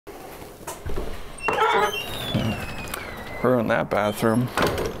ruined that bathroom.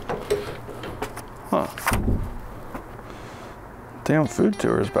 Huh. Damn food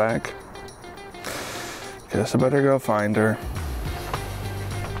tour is back. Guess I better go find her.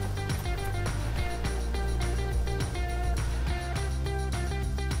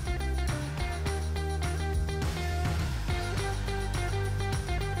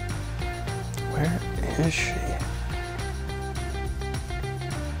 Where is she?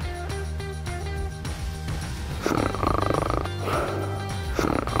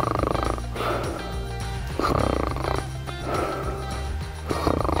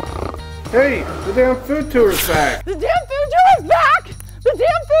 Hey, the damn food tour is back! The damn food tour is back! The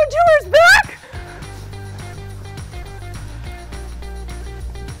damn food tour is back!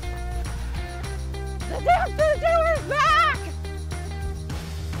 The damn food tour is back!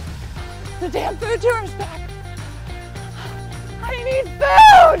 The damn food tour is back! I need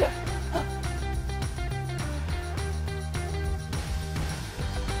food!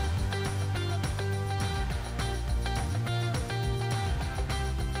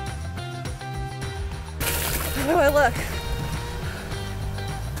 How do I look?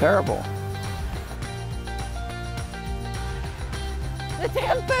 Terrible. The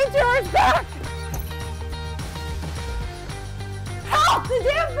damn food tour is back! Help! The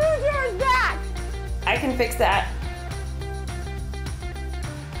damn food tour is back! I can fix that.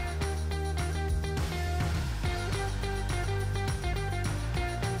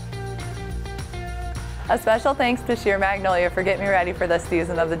 A special thanks to Sheer Magnolia for getting me ready for this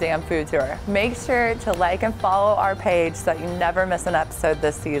season of the Damn Food Tour. Make sure to like and follow our page so that you never miss an episode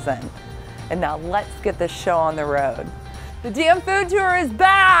this season. And now let's get this show on the road. The Damn Food Tour is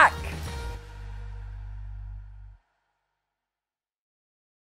back!